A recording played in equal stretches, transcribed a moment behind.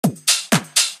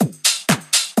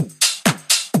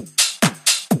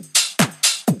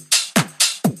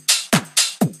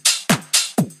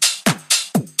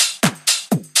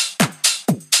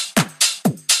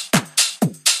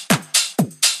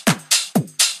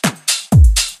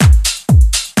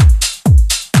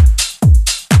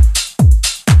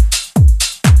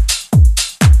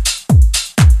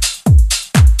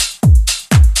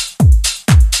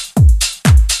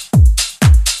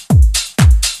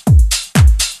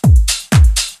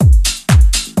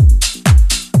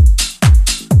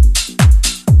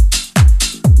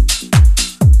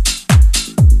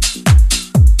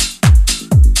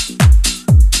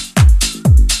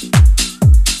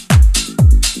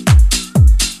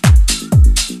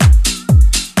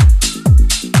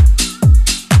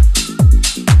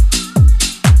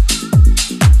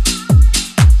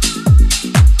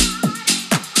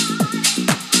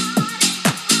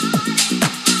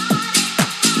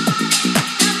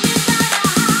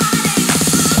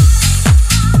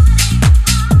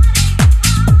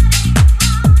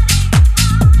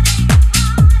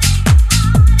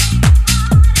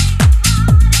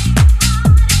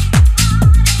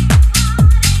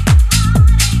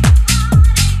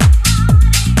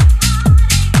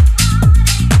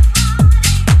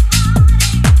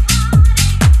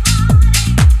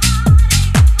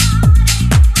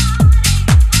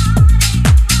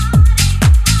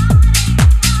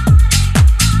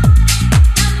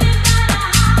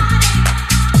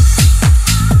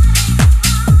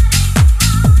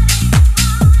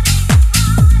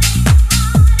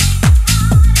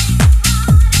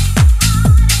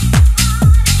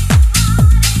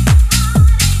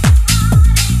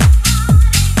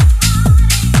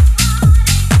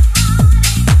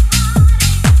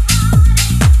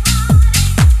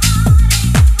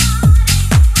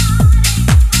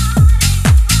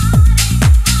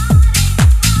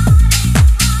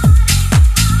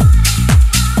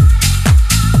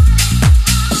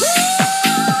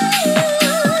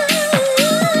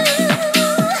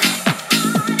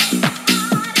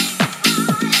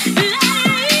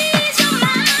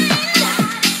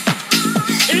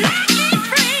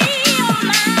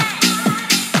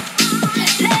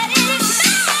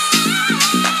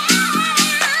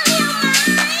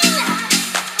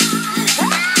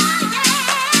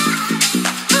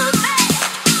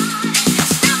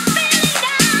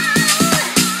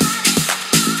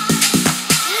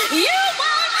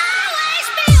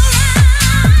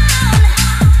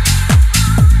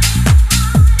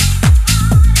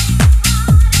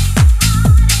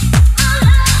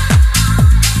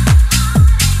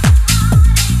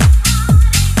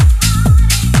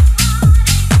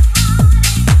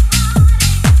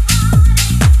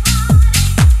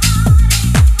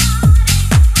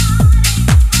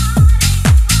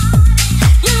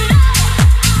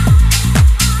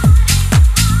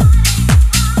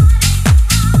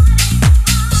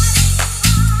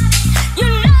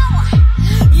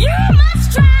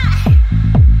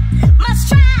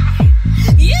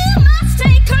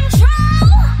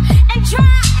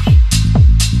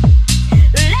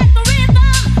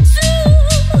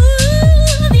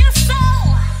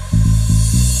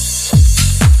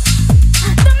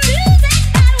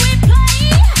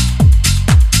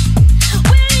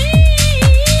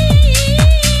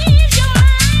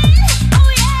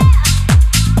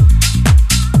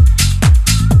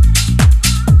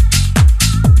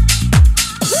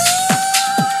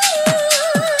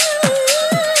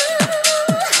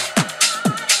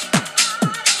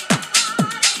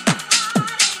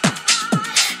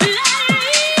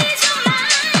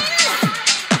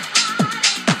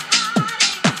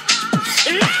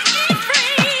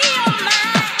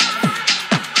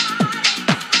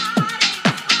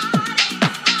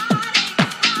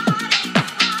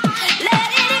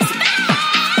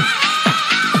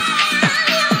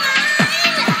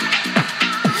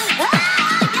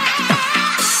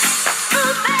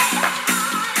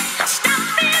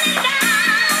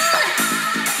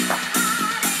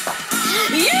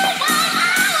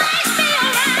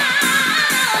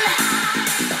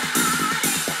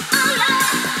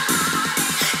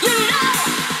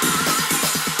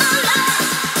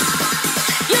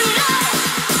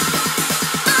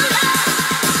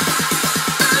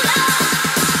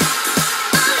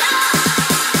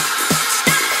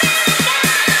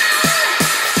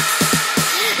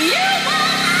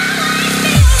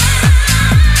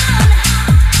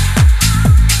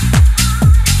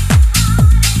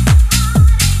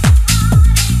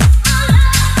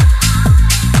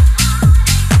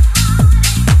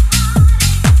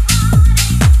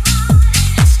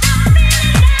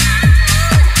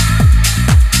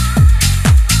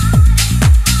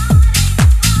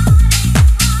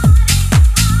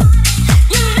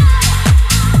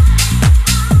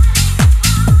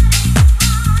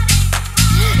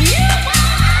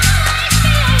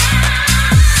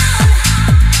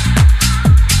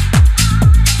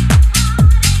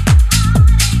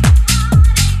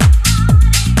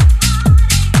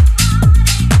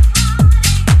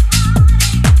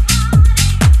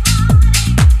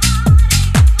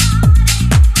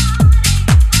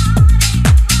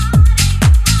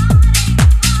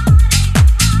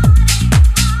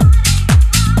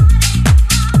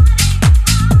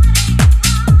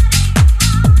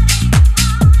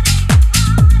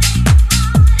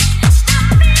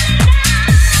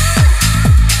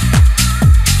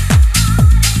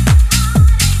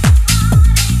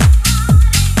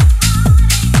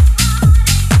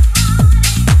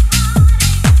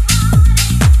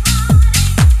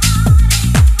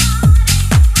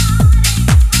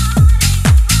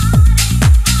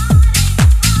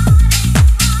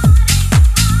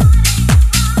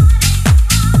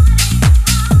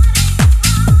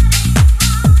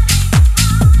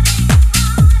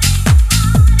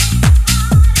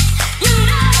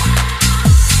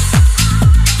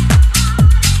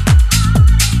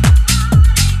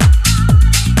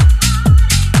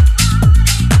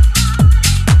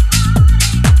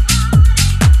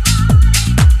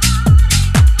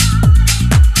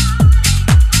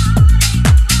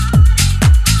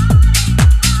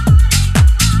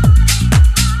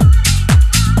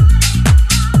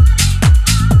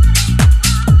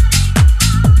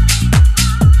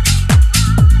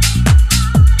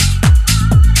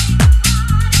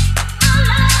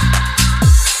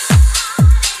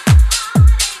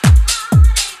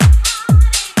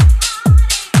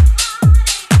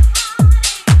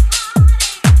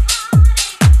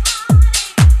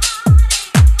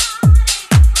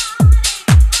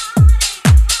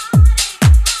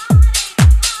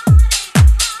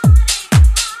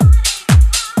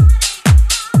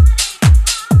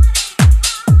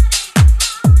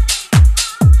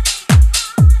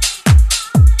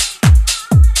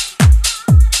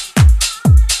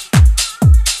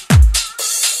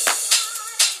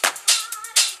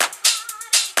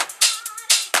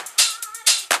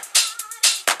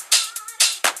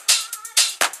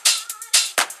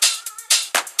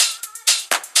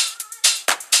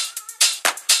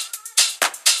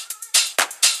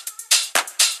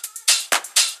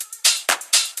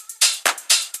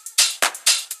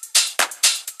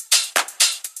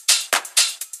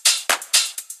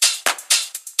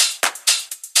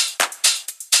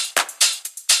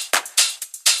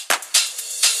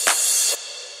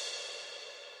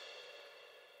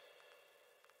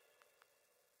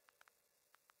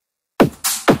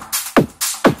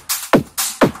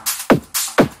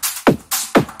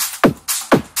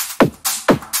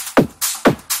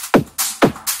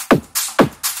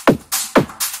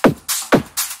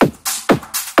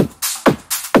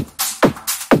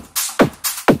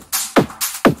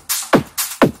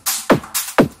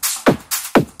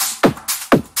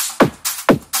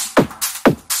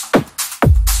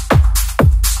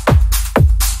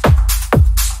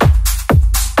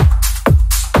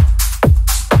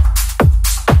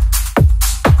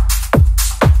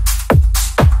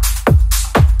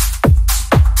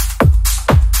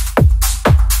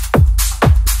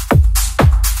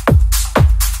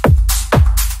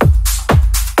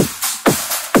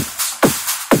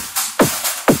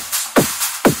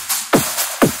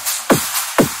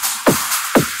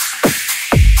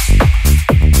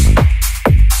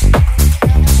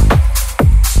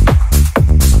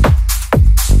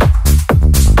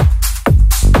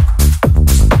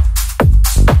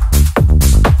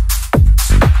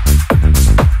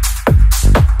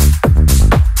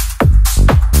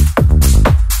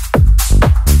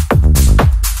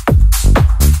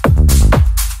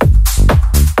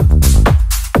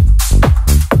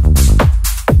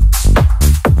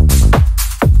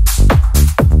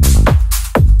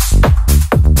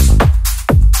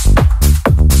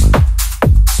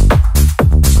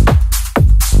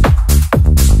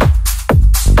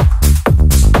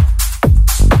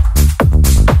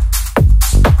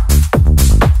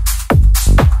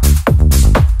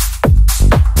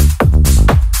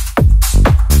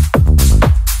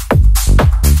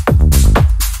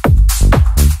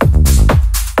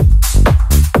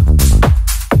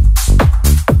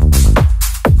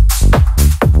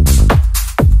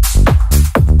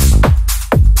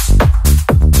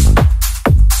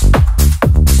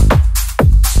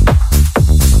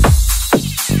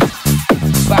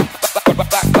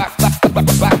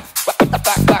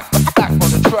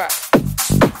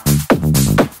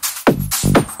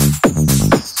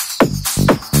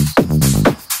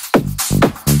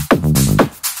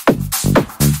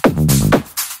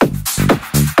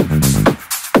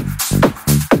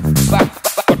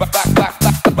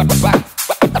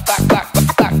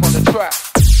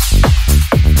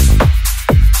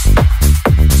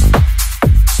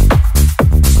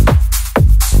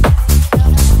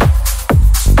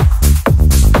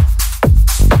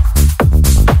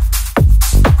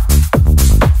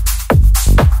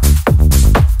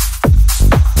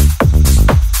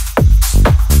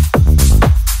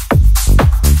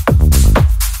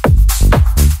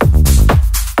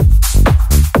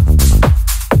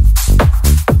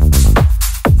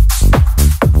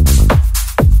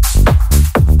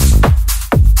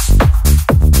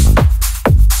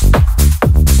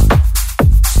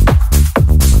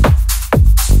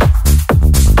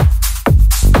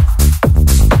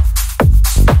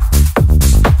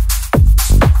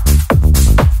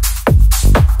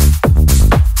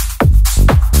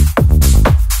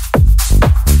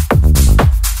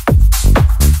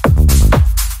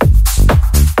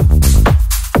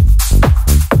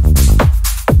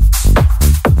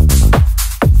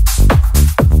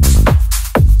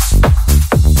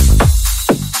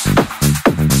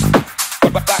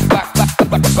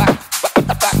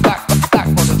back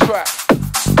on the track.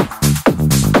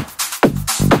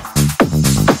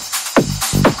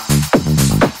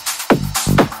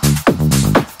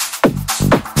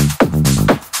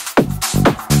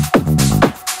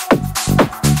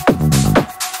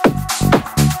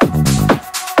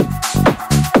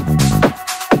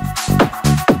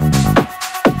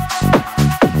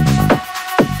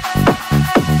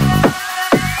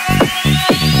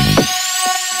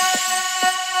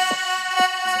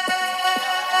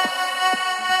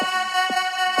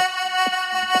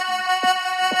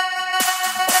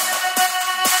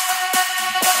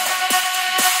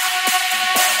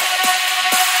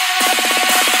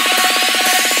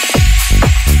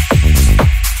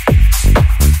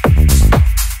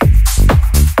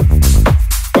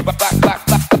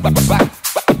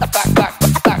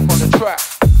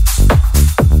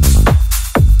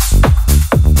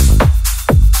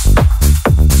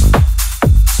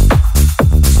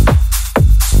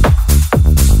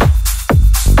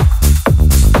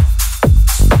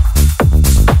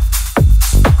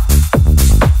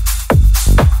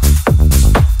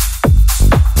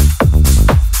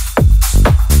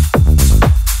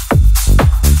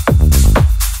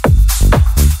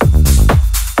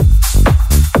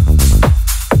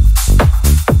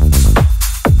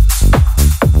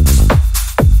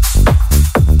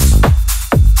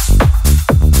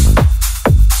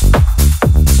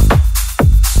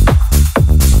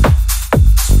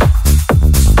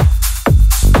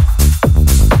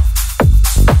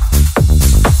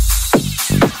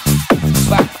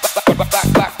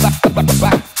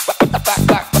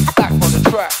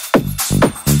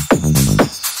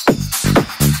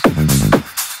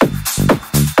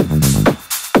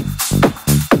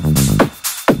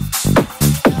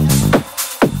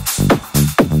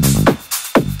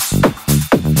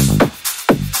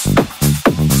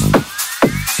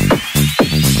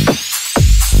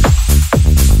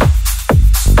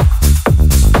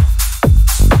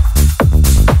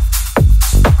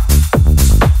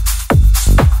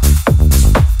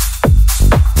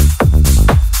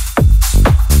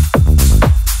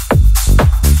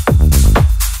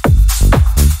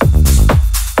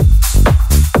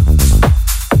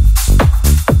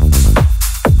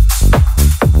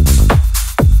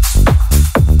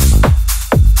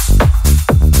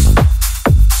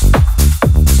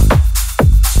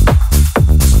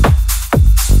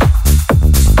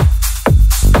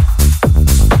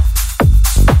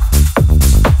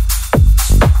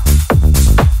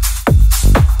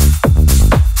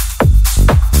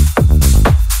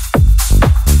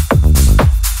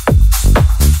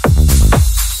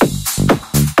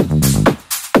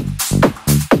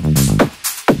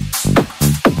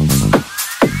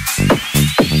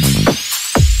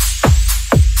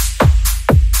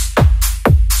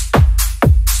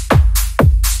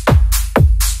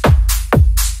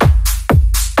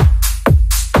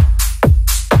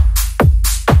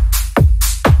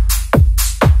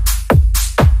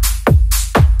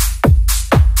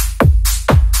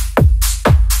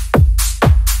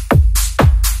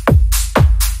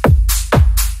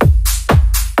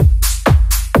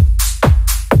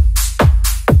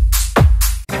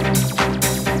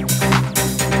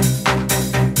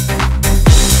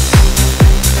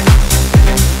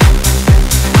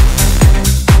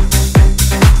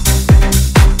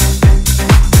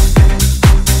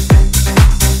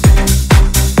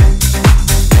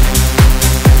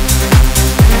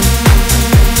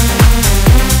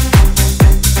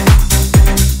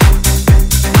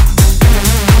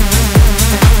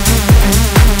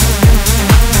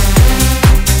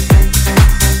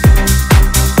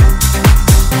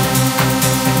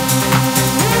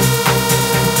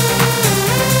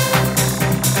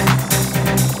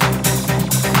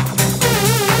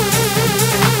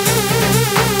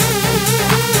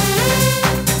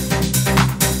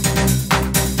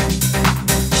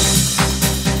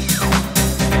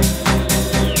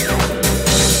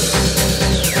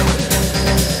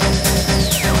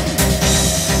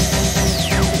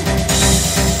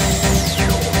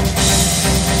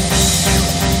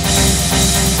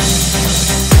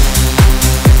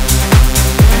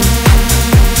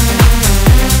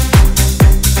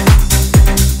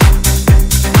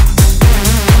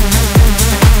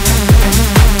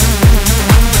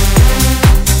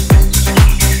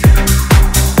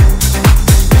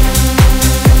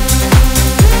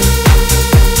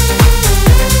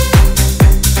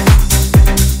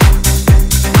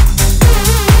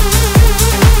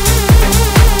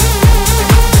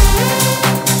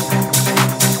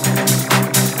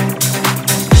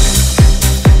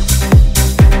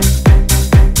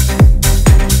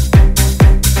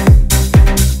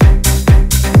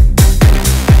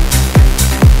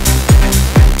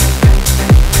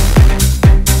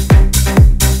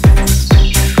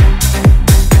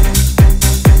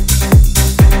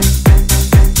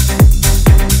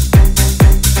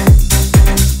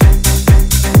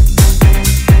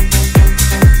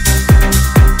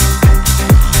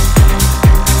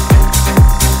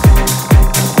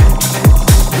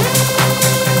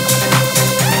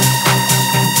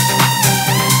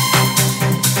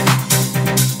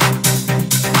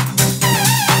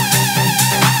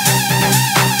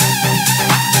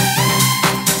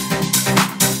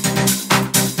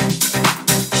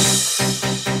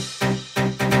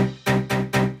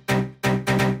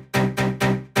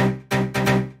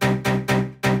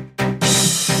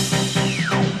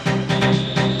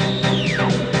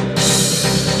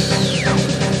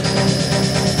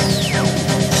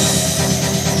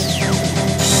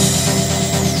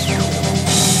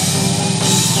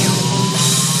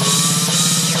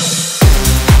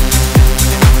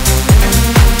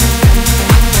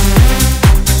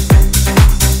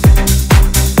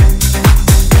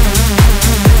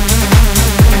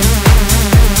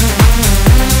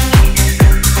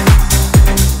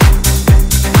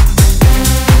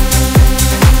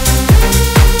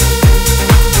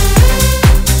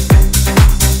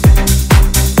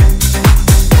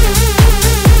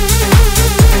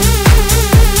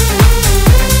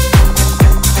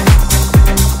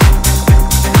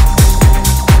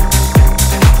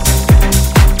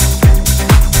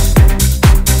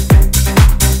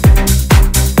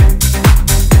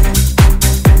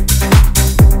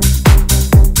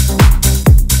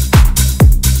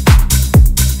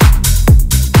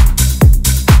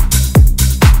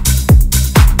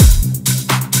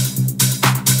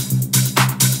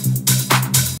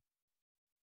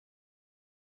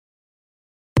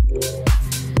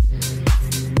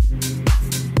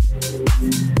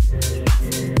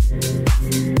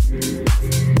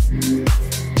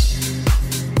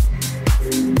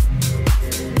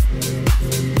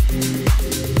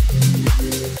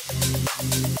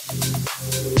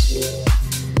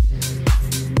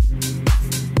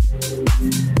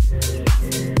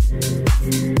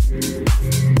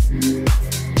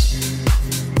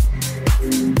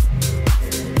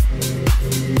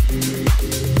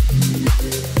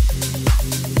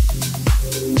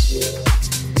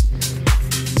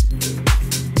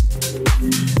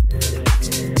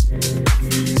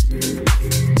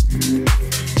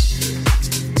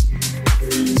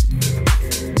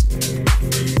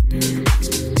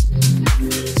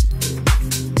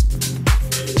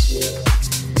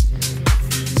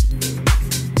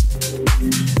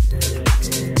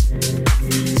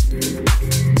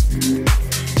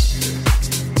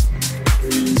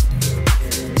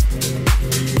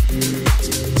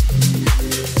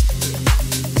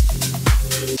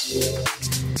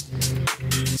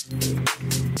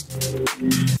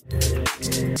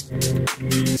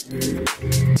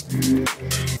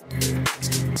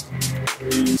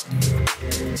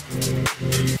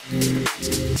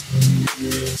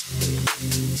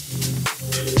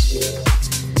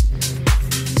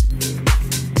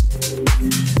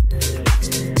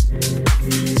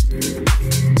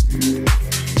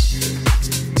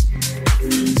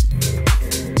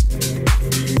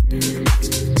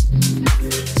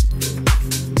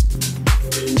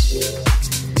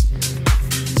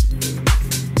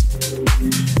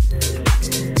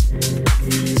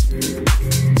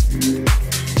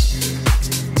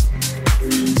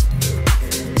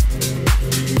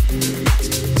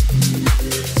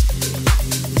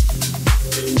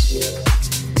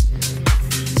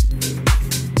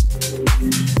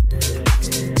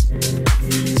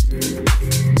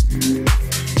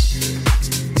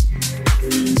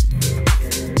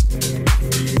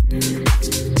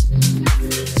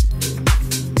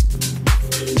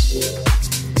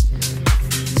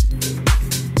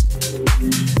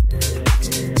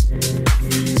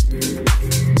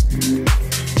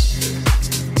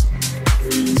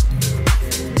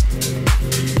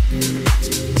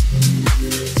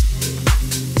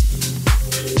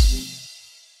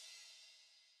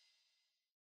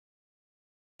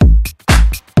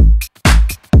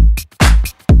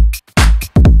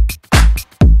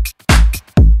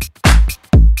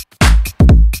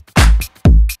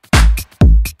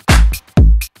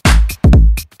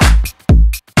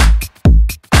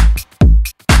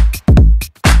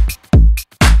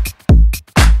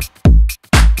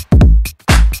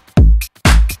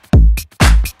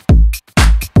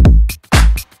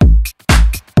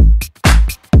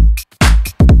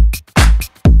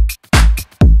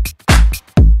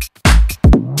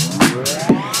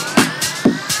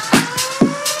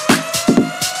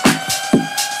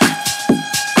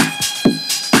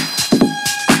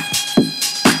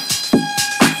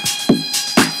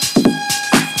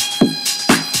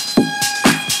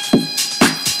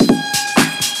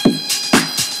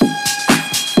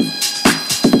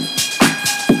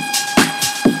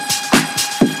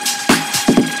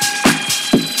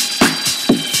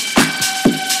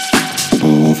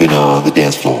 Moving on the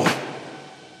dance floor,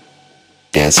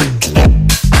 dancing tonight.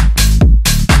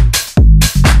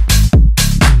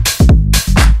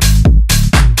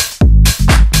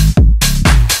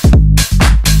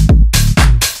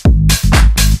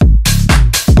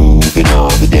 Moving on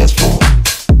the dance floor,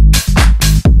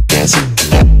 dancing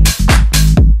tonight.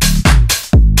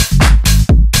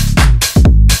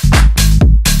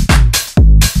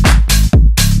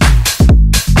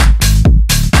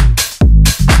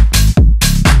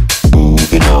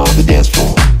 Moving on the dance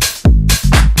floor,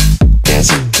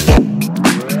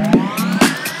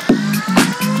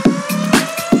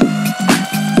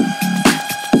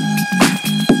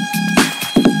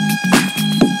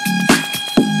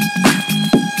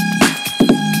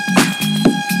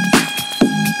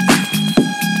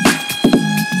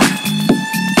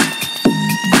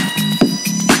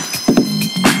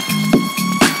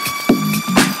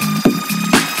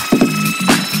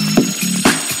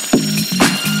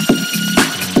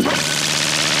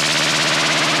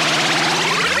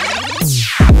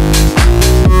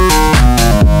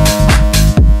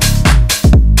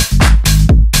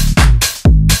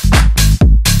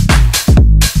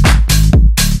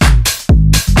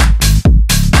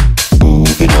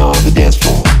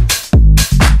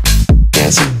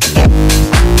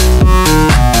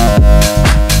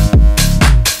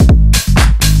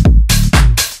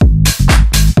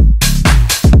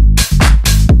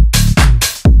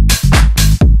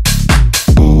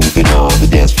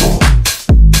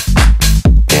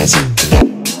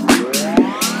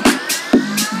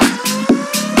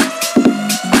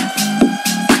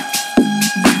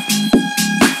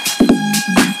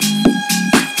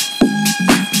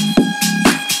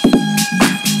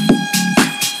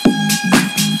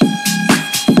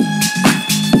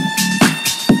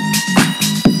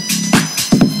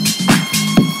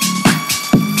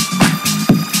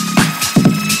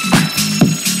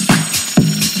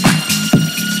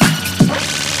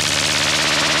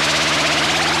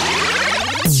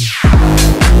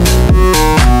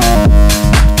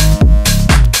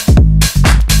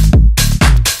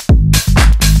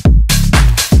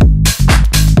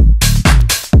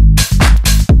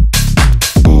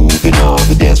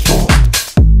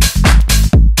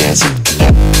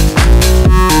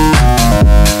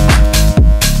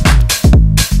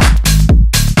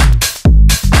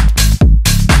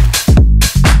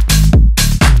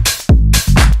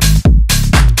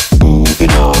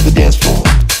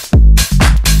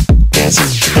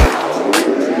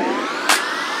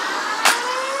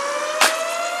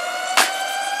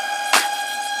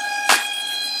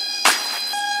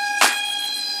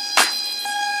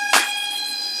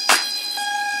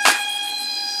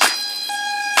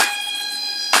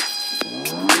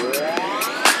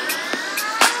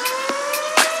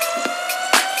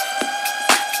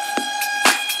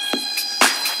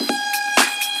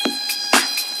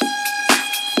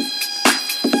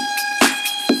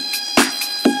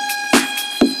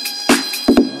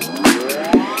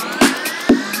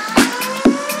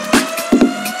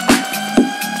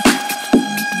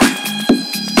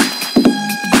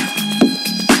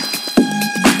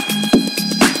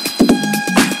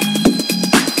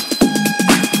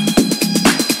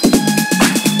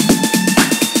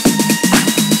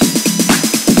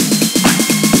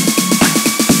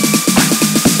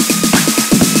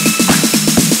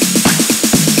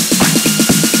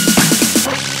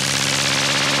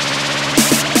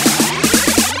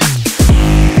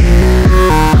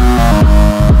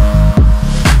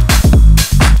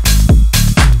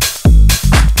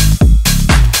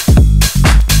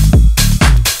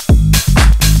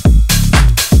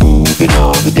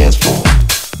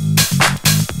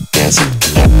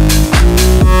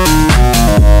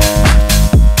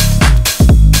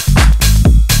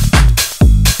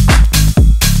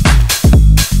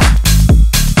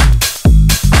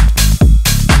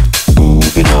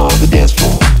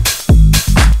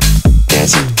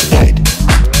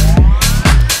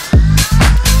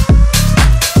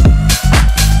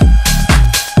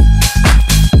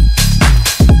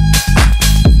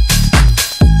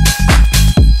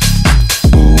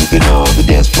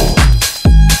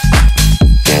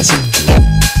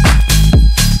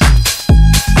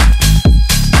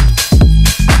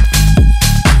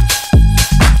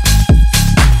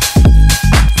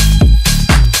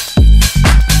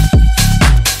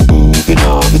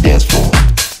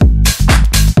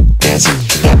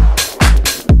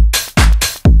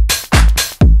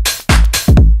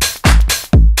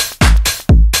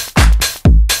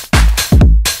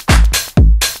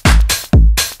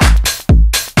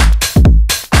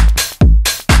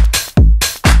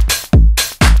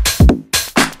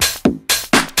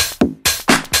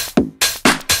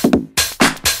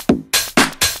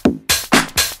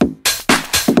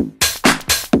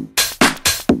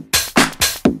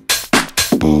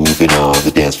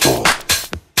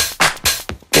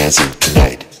 dancing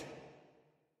tonight.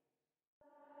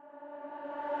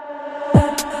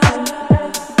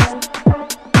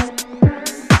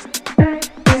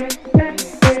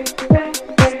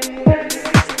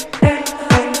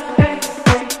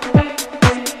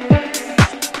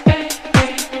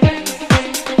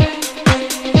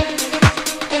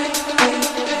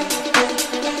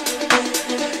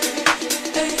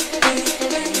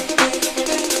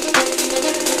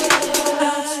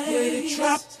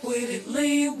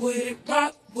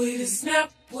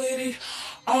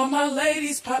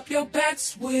 Pop your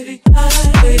backs with it, with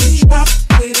it, drop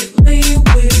with it, lean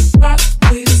with it, rock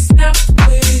with it, snap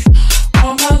with it.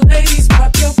 All my ladies,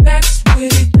 pop your backs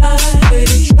with it, with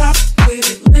it, drop with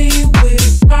it, lean with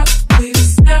it, rock with it,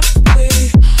 snap with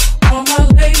it. All my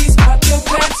ladies, pop your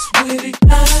backs with it,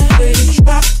 with it,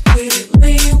 drop with it,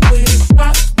 lean with it,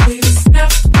 rock with it,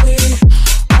 snap with it.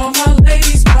 All my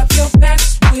ladies, pop your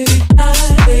backs with it,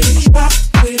 with it, drop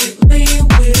with it, lean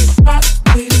with it, rock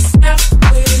with it, snap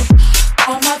with it.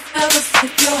 All my fellas,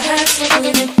 put your hands up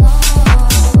in it.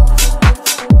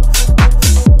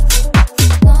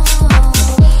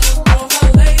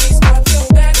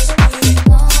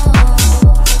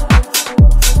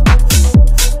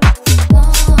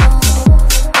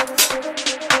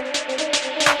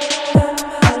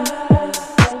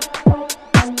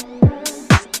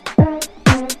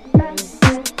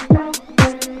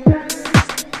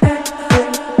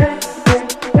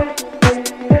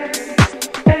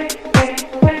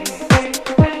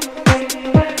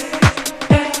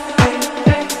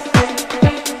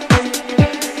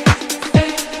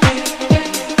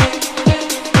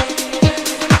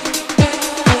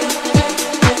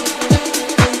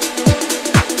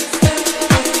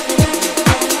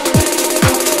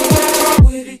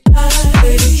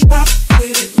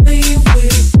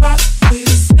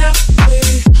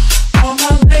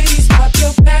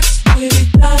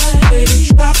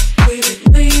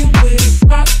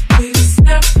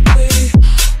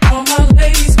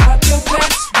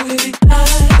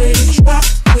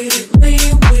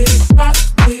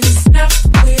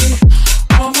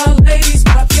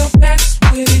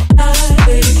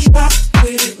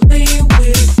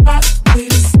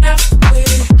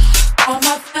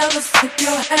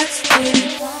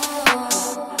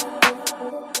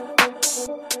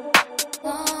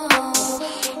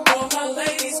 All my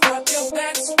ladies, pop your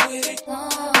backs with it.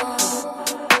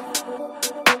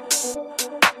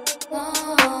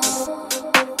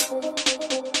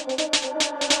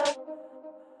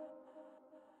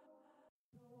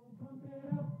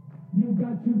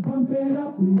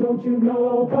 Don't you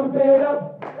know, pump it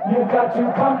up. You got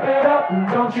to pump it up.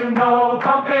 Don't you know,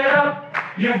 pump it up.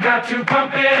 You got to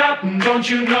pump it up. Don't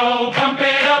you know, pump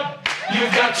it up. You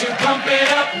got to pump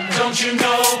it up. Don't you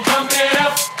know, pump it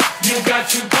up. You got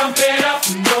to pump it up.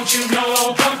 Don't you know,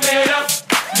 pump it up.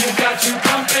 You got to pump it up. Don't you know, pump it up. You got to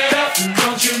pump it up.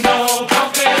 Don't you know,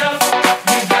 pump it up.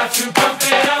 You got to pump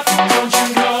it up. Don't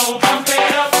you know, pump it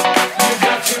up.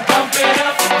 You got to pump it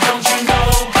up. Don't you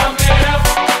know, pump it up.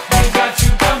 You got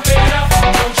to pump it up.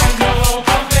 Don't you know,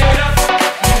 pump it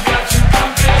up. You got to pump it up. Don't you know, pump it up. You got to pump it up. Don't you know, pump it up. You got to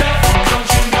pump it up. Don't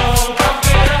you know, pump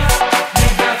it up.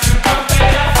 You got to pump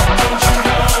it up.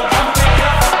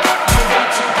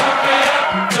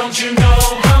 Don't you know, pump it up.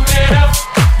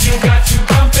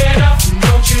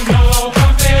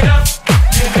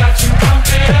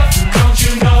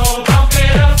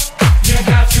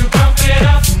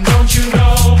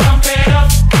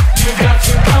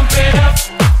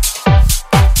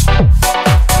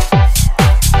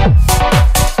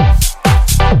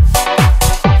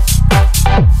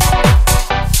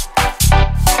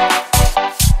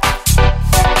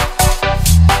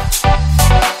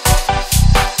 You got to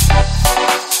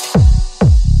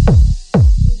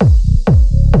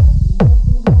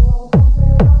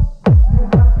pump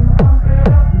it up. Don't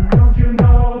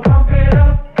you know, pump it up.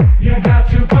 You got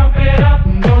to pump it up. Don't you know, pump it up. You got to pump it up.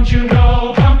 Don't you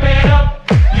know, pump it up.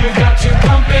 You got to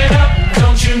pump it up.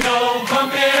 Don't you know, pump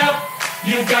it up.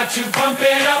 You got to pump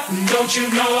it up. Don't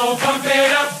you know, pump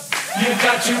it up. You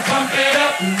got to pump it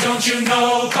up. Don't you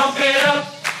know, pump it up.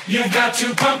 You got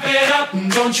to pump it up.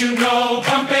 Don't you know,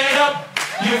 pump it up.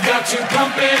 You got to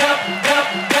pump it up. Up,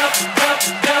 up, up,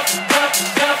 up, up,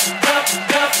 up, up, up,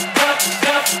 up, up, up,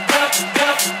 up,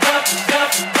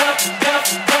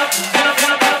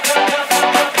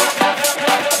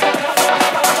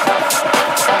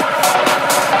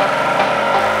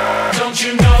 don't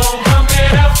you know, pump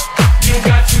it up. You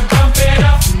got to pump it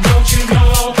up. Don't you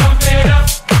know, pump it up.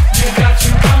 You got to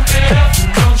pump it up.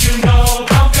 Don't you know,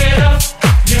 pump it up.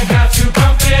 You got to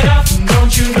pump it up.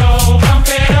 Don't you know, pump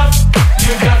it up.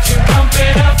 You got to pump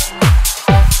it up.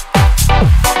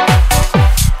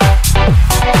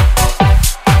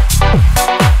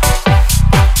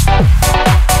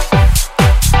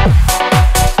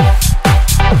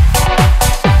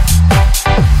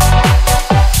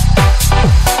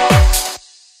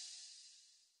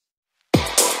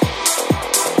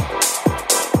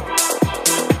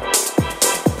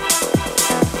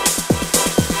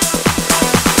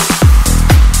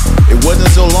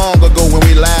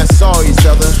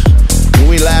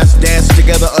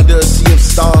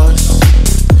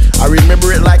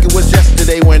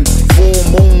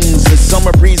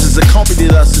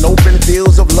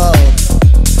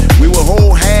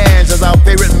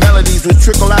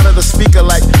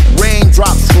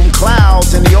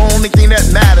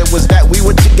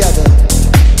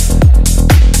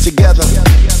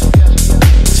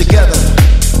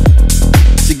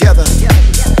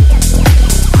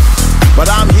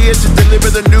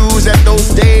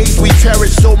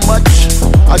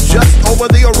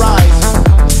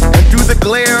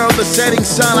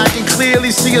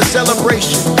 see a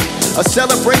celebration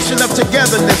of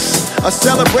togetherness, a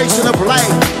celebration of life.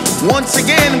 Once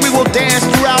again, we will dance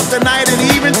throughout the night and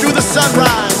even through the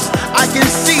sunrise. I can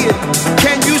see it.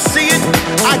 Can you see it?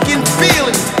 I can feel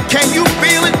it. Can you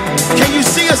feel it? Can you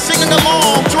see us singing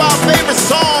along to our favorite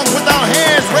song with our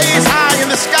hands raised high in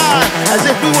the sky as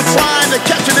if we were trying to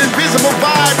catch an invisible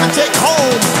vibe to take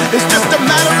home? It's just a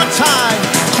matter of time.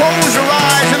 Close your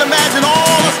eyes and imagine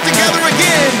all us together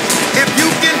again. If you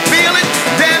can feel it,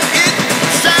 then it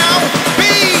shall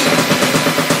be.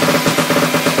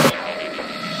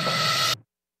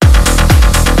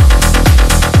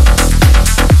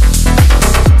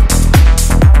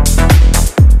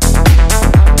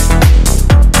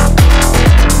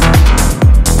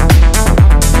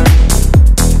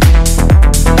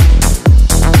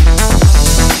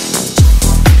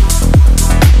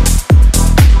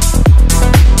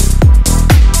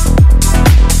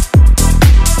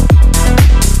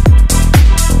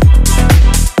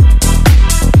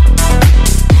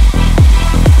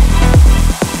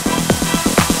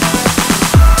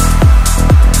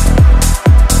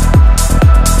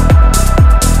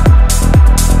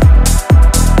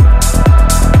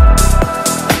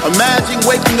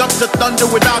 Waking up to thunder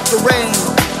without the rain,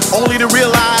 only to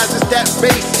realize it's that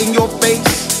bass in your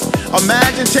face.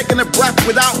 Imagine taking a breath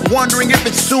without wondering if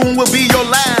it soon will be your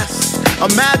last.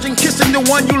 Imagine kissing the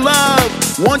one you love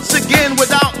once again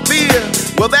without fear.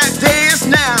 Well, that day is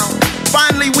now.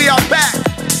 Finally we are back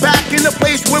in the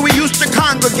place where we used to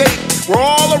congregate. Where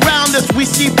all around us we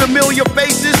see familiar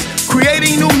faces,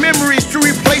 creating new memories to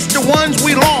replace the ones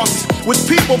we lost. With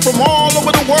people from all over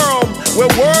the world,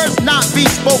 where words not be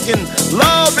spoken.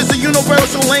 Love is a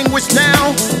universal language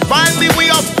now. Finally we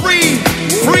are free.